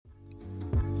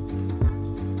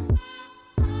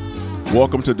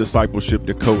Welcome to Discipleship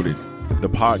Decoded, the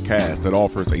podcast that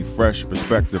offers a fresh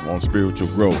perspective on spiritual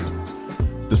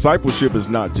growth. Discipleship is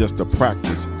not just a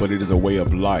practice, but it is a way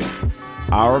of life.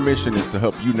 Our mission is to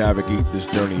help you navigate this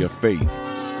journey of faith.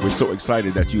 We're so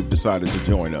excited that you've decided to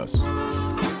join us.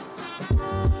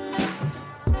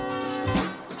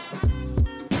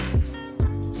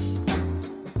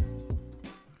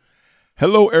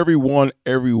 Hello, everyone,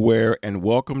 everywhere, and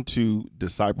welcome to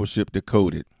Discipleship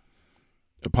Decoded,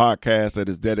 the podcast that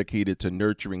is dedicated to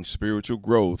nurturing spiritual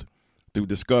growth through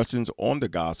discussions on the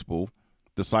gospel,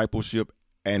 discipleship,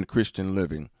 and Christian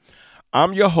living.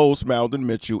 I'm your host, Malden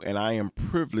Mitchell, and I am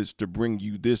privileged to bring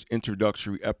you this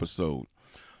introductory episode.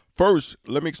 First,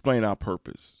 let me explain our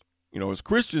purpose. As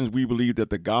Christians, we believe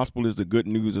that the gospel is the good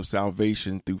news of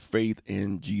salvation through faith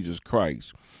in Jesus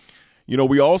Christ.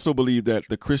 We also believe that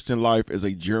the Christian life is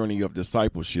a journey of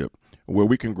discipleship where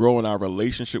we can grow in our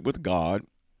relationship with God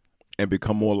and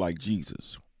become more like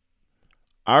Jesus.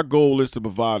 Our goal is to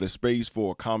provide a space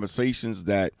for conversations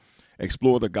that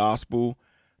explore the gospel,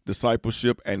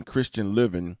 discipleship, and Christian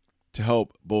living to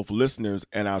help both listeners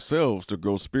and ourselves to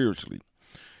grow spiritually.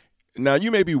 Now,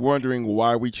 you may be wondering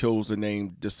why we chose the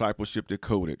name Discipleship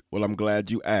Decoded. Well, I'm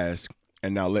glad you asked,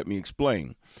 and now let me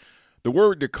explain. The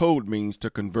word decode means to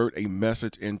convert a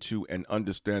message into an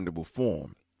understandable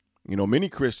form. Many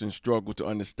Christians struggle to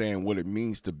understand what it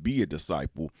means to be a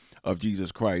disciple of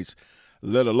Jesus Christ,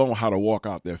 let alone how to walk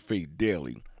out their faith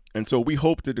daily. And so we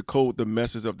hope to decode the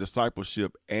message of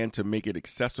discipleship and to make it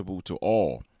accessible to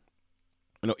all.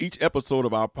 Each episode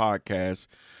of our podcast,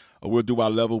 we'll do our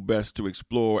level best to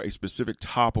explore a specific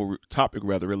topic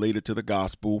related to the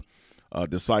gospel,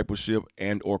 discipleship,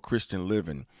 and or Christian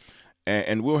living.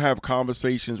 And we'll have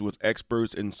conversations with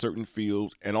experts in certain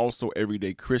fields and also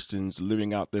everyday Christians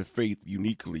living out their faith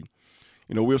uniquely.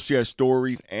 We'll share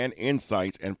stories and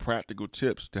insights and practical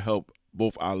tips to help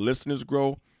both our listeners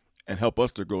grow and help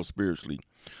us to grow spiritually.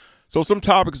 So some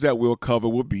topics that we'll cover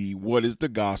will be: what is the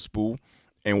gospel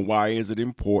and why is it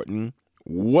important?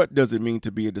 What does it mean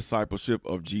to be a discipleship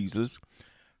of Jesus?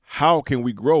 How can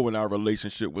we grow in our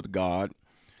relationship with God?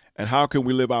 And how can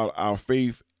we live out our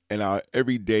faith in our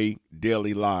everyday,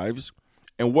 daily lives?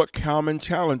 And what common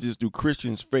challenges do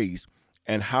Christians face,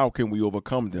 and how can we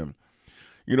overcome them?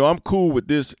 I'm cool with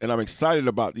this, and I'm excited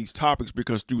about these topics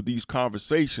because through these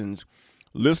conversations,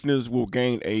 listeners will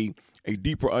gain a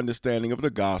deeper understanding of the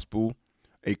gospel,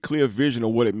 a clear vision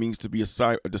of what it means to be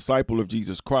a disciple of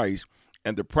Jesus Christ,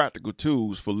 and the practical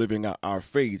tools for living out our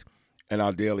faith in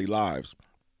our daily lives.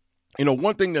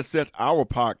 One thing that sets our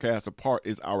podcast apart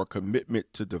is our commitment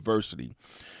to diversity.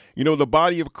 The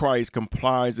body of Christ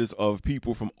comprises of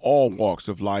people from all walks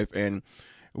of life, and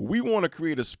we want to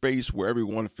create a space where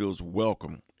everyone feels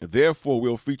welcome. Therefore,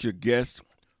 we'll feature guests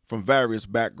from various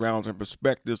backgrounds and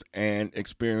perspectives and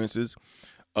experiences.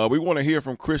 We want to hear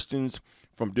from Christians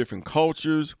from different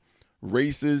cultures,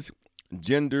 races,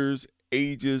 genders,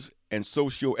 ages, and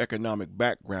socioeconomic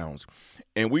backgrounds.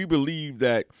 And we believe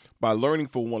that by learning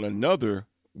from one another,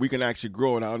 we can actually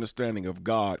grow in our understanding of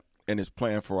God and his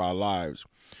plan for our lives.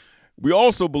 We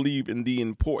also believe in the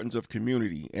importance of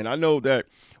community. And I know that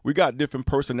we got different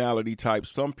personality types.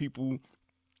 Some people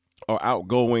are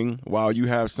outgoing, while you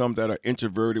have some that are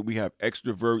introverted. We have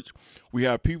extroverts. We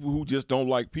have people who just don't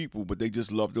like people, but they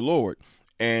just love the Lord.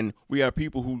 And we have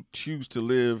people who choose to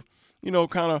live,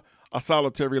 kind of a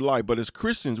solitary life. But as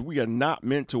Christians, we are not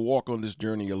meant to walk on this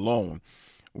journey alone.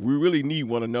 We really need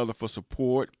one another for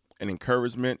support and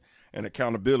encouragement and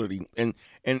accountability.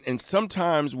 And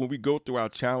sometimes when we go through our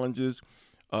challenges,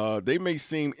 they may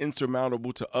seem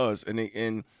insurmountable to us. And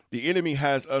the enemy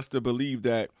has us to believe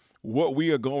that what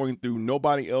we are going through,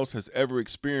 nobody else has ever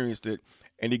experienced it.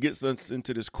 And he gets us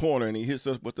into this corner and he hits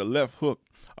us with a left hook,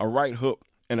 a right hook,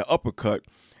 and an uppercut.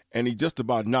 And he just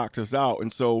about knocks us out.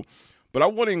 And so, but I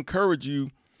want to encourage you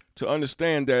to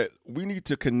understand that we need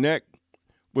to connect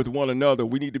with one another.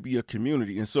 We need to be a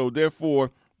community. And so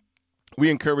therefore, we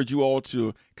encourage you all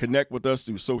to connect with us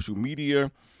through social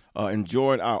media and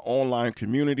join our online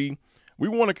community. We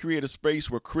want to create a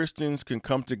space where Christians can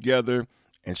come together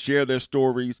and share their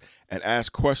stories and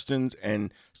ask questions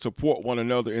and support one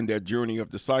another in their journey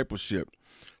of discipleship.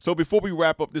 So before we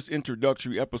wrap up this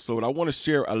introductory episode, I want to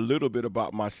share a little bit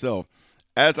about myself.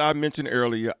 As I mentioned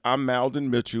earlier, I'm Malden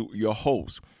Mitchell, your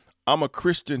host. I'm a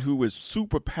Christian who is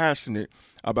super passionate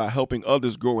about helping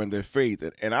others grow in their faith.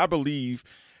 And I believe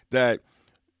that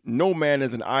no man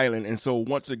is an island. And so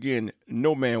once again,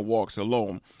 no man walks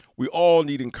alone. We all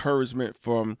need encouragement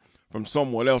from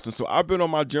someone else. And so I've been on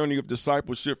my journey of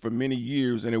discipleship for many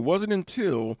years. And it wasn't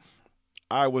until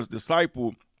I was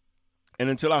discipled and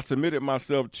until I submitted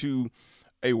myself to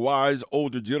a wise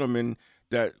older gentleman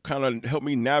that kind of helped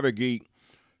me navigate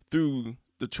through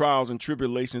the trials and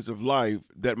tribulations of life,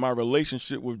 that my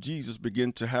relationship with Jesus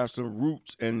began to have some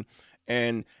roots and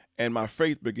my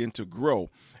faith began to grow.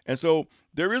 And so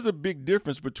there is a big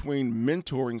difference between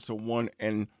mentoring someone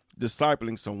and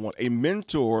discipling someone. A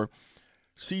mentor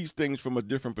sees things from a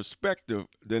different perspective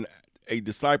than a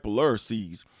discipler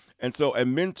sees. And so a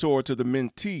mentor to the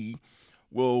mentee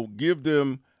will give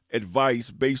them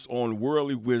advice based on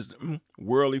worldly wisdom,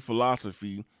 worldly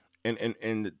philosophy, and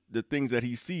the things that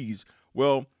he sees.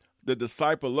 Well, the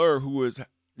discipler who is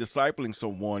discipling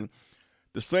someone,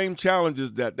 the same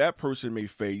challenges that person may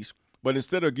face, but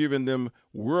instead of giving them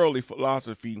worldly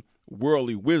philosophy,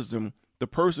 worldly wisdom, the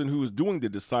person who is doing the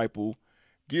disciple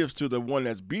gives to the one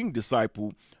that's being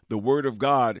discipled the word of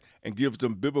God and gives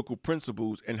them biblical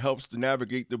principles and helps to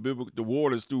navigate the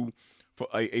waters through for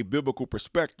a biblical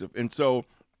perspective. And so,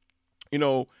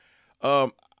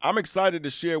 I'm excited to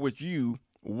share with you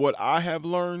what I have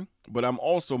learned, but I'm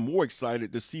also more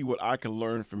excited to see what I can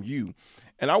learn from you.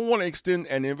 And I want to extend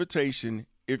an invitation.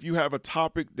 If you have a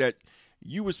topic that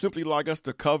you would simply like us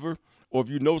to cover, or if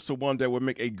you know someone that would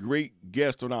make a great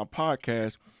guest on our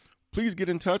podcast, please get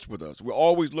in touch with us. We're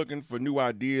always looking for new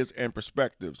ideas and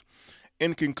perspectives.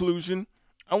 In conclusion,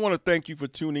 I want to thank you for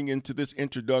tuning into this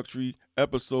introductory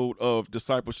episode of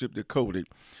Discipleship Decoded.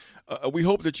 We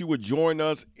hope that you would join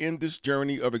us in this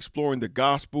journey of exploring the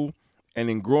gospel and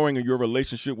in growing in your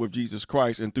relationship with Jesus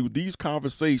Christ. And through these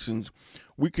conversations,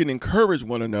 we can encourage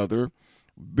one another,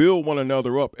 build one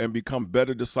another up, and become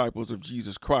better disciples of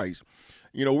Jesus Christ.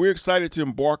 We're excited to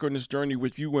embark on this journey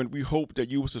with you, and we hope that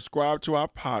you will subscribe to our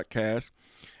podcast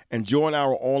and join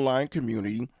our online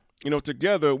community.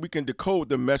 Together we can decode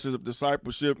the message of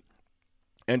discipleship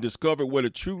and discover what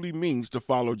it truly means to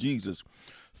follow Jesus.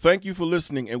 Thank you for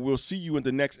listening, and we'll see you in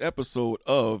the next episode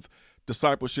of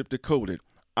Discipleship Decoded.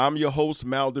 I'm your host,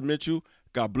 Malden Mitchell.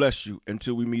 God bless you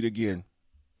until we meet again.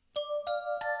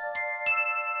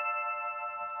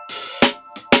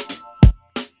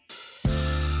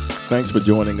 Thanks for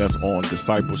joining us on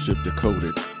Discipleship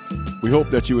Decoded. We hope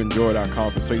that you enjoyed our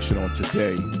conversation on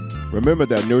today. Remember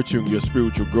that nurturing your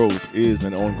spiritual growth is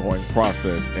an ongoing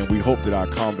process, and we hope that our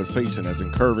conversation has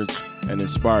encouraged and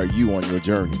inspired you on your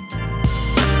journey.